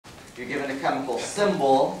you're given a chemical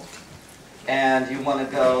symbol, and you want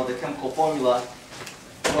to go, the chemical formula,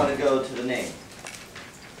 you want to go to the name.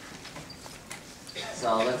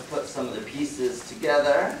 So let's put some of the pieces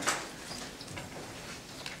together.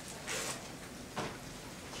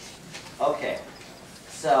 Okay,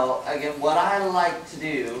 so again, what I like to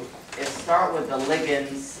do is start with the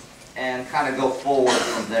ligands and kind of go forward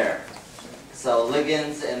from there. So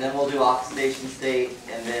ligands, and then we'll do oxidation state,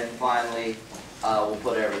 and then finally we'll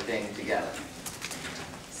put everything together.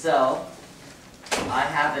 So I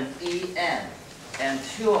have an En, and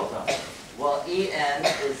two of them. Well, En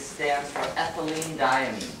stands for ethylene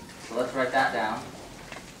diamine. So let's write that down.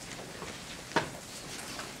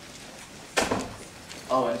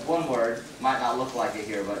 Oh, and it's one word. Might not look like it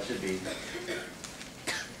here, but it should be.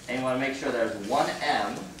 And you want to make sure there's one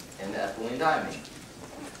M in the ethylene diamine.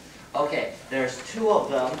 Okay, there's two of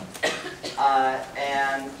them,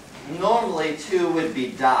 and normally two would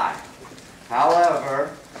be di. However,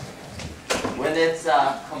 when it's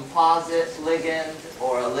a composite ligand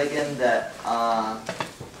or a ligand that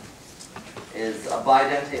is a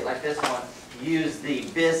bidentate like this one, use the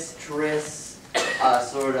bis, tris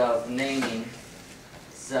sort of naming.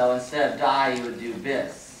 So instead of di, you would do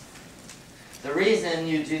bis. The reason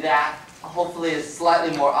you do that, hopefully, is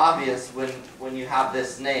slightly more obvious when you have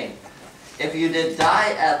this name. If you did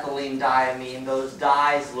diethylene diamine, those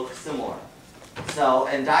dyes look similar. So,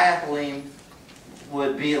 and diethylene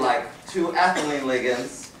would be like two ethylene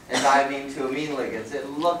ligands, and diamine two amine ligands. It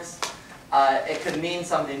looks, it could mean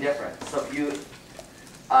something different. So if you,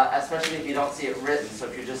 especially if you don't see it written, so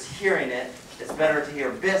if you're just hearing it, it's better to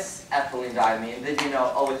hear bis ethylene diamine, then you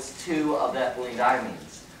know, oh, it's two of the ethylene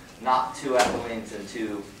diamines, not two ethylenes and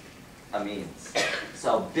two amines.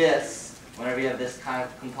 So bis, whenever you have this kind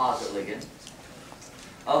of composite ligand.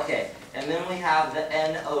 Okay, and then we have the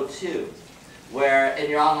NO2, where in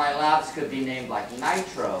your online labs could be named like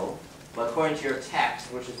nitro, but according to your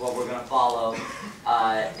text, which is what we're going to follow,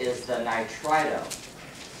 is the nitrito.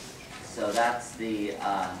 So that's the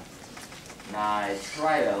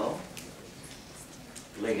nitrito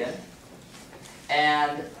ligand.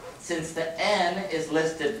 And since the N is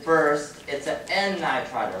listed first, it's an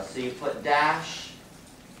N-nitrito, so you put dash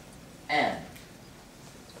N.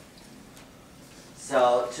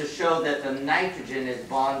 So to show that the nitrogen is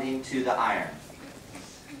bonding to the iron.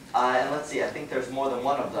 And let's see, I think there's more than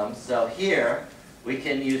one of them. So here, we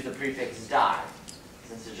can use the prefix di.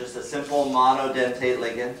 Since it's just a simple monodentate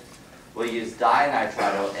ligand, we'll use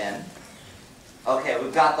dinitrito N. Okay,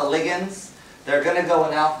 we've got the ligands. They're going to go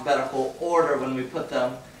in alphabetical order when we put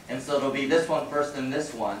them. And so it'll be this one first and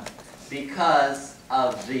this one, because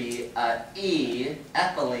of the E,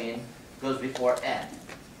 ethylene, goes before N.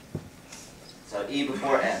 So E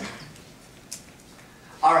before N.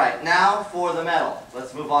 All right, now for the metal.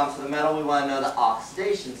 Let's move on to the metal. We want to know the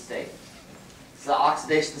oxidation state. So the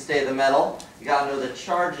oxidation state of the metal, you got to know the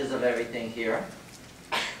charges of everything here.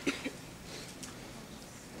 Let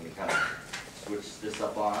me kind of switch this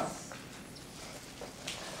up on us.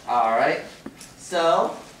 All right,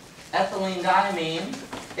 so ethylene diamine,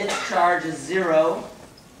 its charge is 0.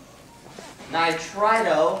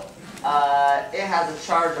 Nitrito, it has a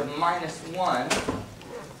charge of -1.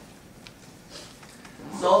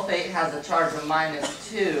 Sulfate has a charge of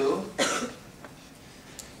 -2.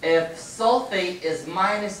 If sulfate is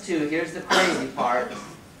 -2, here's the crazy part.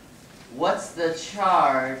 What's the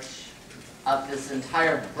charge of this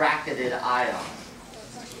entire bracketed ion?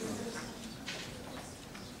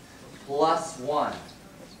 +1.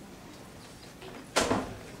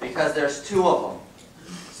 Because there's two of them.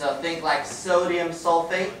 So think like sodium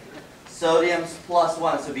sulfate. Sodium's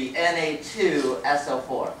 +1, so it'd be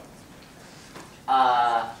Na2SO4.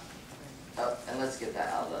 And let's get that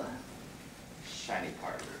out of the shiny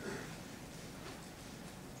part.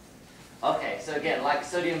 Okay, so again, like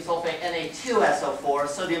sodium sulfate, Na2SO4,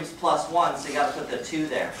 sodium's +1, so you got to put the 2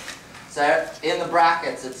 there. So in the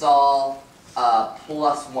brackets, it's all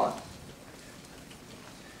 +1.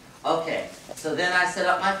 Okay, so then I set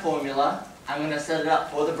up my formula. I'm going to set it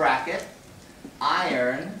up for the bracket.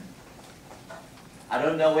 Iron, I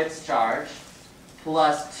don't know its charge,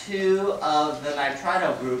 plus 2 of the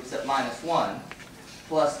nitrito groups at -1,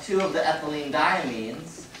 plus 2 of the ethylene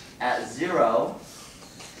diamines at 0,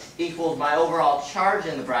 equals my overall charge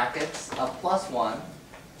in the brackets of +1.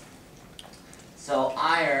 So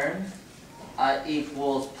iron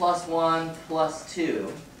equals +1 plus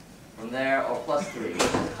 2 from there, or +3, which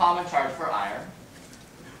is a common charge for iron.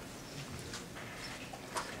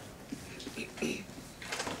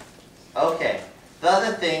 Okay, the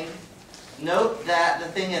other thing, note that the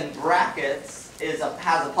thing in brackets has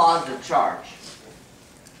a positive charge.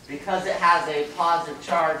 because it has a positive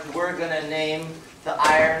charge, we're going to name the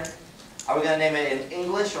iron, are we going to name it in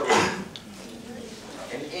English or Latin?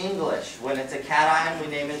 In English. When it's a cation, we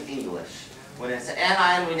name it in English. When it's an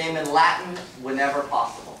anion, we name it in Latin whenever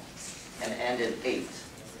possible. And end in 8.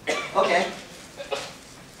 Okay.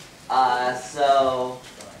 So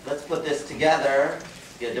let's put this together.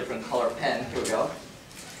 Get a different color pen. Here we go.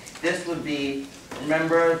 This would be,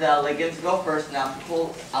 remember the ligands go first in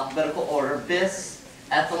alphabetical order. Bis,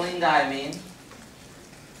 ethylene diamine.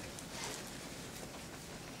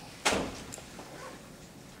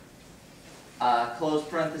 Close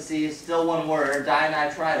parentheses, still one word,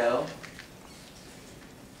 dinitrito.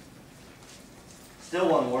 Still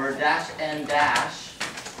one word, dash N dash.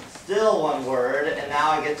 Still one word, and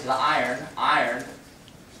now I get to the iron. Iron.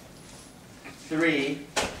 3,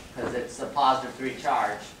 because it's a positive 3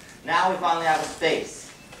 charge. Now we finally have a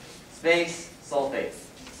space. Space, sulfate.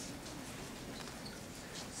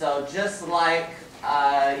 So just like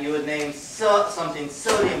you would name something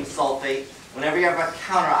sodium sulfate, whenever you have a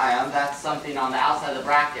counter ion, that's something on the outside of the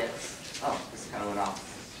brackets. Oh, this kind of went off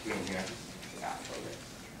the screen here. Yeah, okay.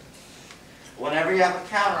 Whenever you have a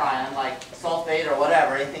counter ion, like sulfate or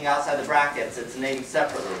whatever, anything outside the brackets, it's named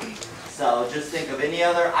separately. So just think of any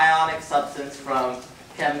other ionic substance from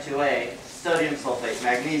Chem 2A, sodium sulfate,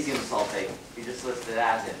 magnesium sulfate. You just list it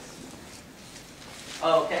as is.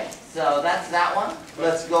 Okay, so that's that one.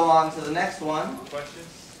 Let's go on to the next one. Question?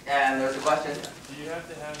 And there's a question. Do you have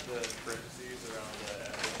to have the parentheses around the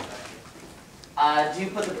ethylene diamine? Do you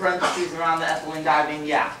put the parentheses around the ethylene diamine?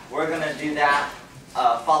 Yeah, we're going to do that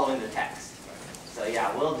following the text. So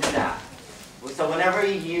yeah, we'll do that. So whenever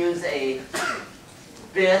you use a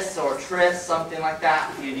bis or tris, something like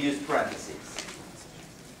that, you'd use parentheses.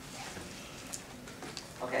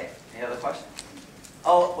 Okay, any other questions?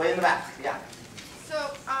 Oh, way in the back, yeah.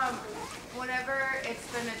 So, whenever it's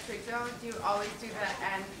the nitrito, do you always do the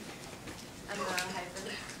N and the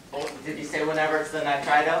hyphen? Oh, did you say whenever it's the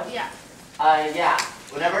nitrito? Yeah. Yeah.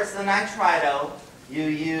 Whenever it's the nitrito, you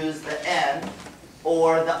use the N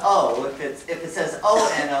or the O. If it says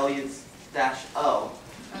ONO, you dash O.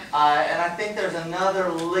 And I think there's another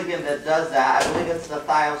ligand that does that. I believe it's the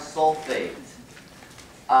thiosulfate.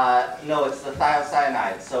 No, it's the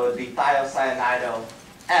thiocyanide. So it would be thiocyanidO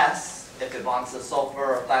S if it bonds to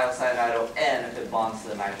sulfur, or thiocyanidO N if it bonds to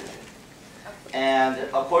the nitrogen. And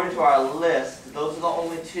according to our list, those are the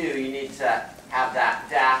only two you need to have that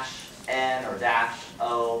dash N or dash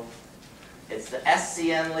O. It's the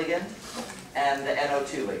SCN ligand and the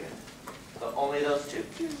NO2 ligand. So only those two.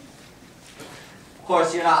 Of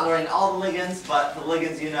course, you're not learning all the ligands, but the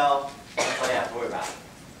ligands you know, that's all you have to worry about.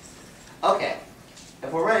 Okay,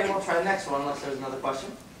 if we're ready, we'll try the next one unless there's another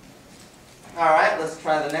question. All right, let's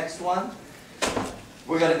try the next one.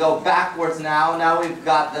 We're going to go backwards now. Now we've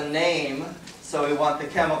got the name, so we want the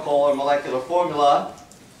chemical or molecular formula.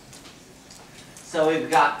 So we've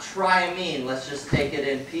got triamine. Let's just take it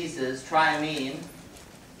in pieces. Triamine.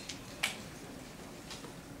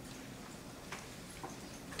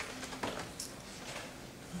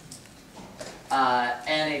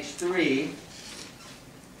 NH3.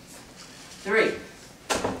 3.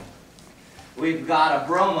 We've got a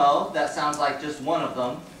bromo, that sounds like just one of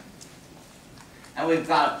them. And we've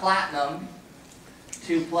got a platinum,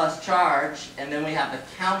 2+ charge, and then we have the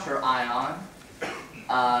counter ion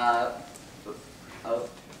of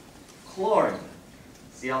chlorine,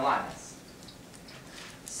 Cl-.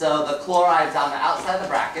 So the chloride's on the outside of the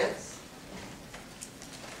brackets.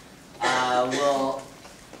 We'll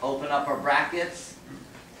open up our brackets.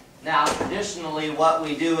 Now traditionally what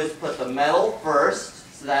we do is put the metal first.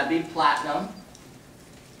 So that'd be platinum.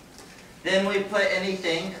 Then we put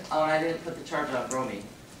anything, oh, and I didn't put the charge on bromine,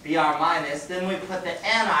 Br-. Then we put the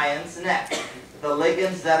anions next, the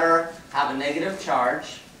ligands that have a negative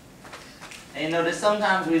charge. And you notice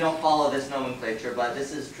sometimes we don't follow this nomenclature, but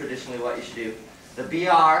this is traditionally what you should do. The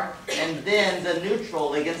Br, and then the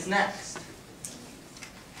neutral ligands next.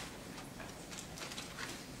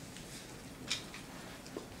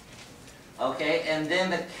 Okay, and then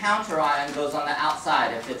the counter ion goes on the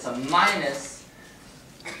outside. If it's a minus,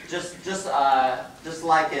 just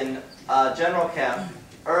like in general chem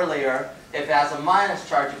earlier, if it has a minus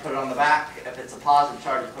charge, you put it on the back. If it's a positive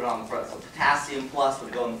charge, you put it on the front. So potassium plus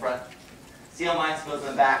would go in the front. Cl- goes in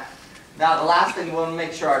the back. Now the last thing, we want to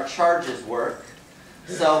make sure our charges work.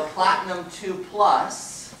 So platinum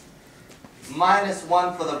 2+ minus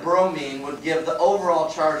 1 for the bromine would give the overall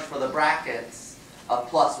charge for the brackets of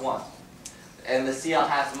 +1. And the Cl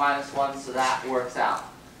has -1, so that works out.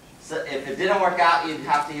 So if it didn't work out, you'd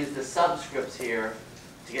have to use the subscripts here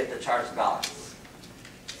to get the charge balance.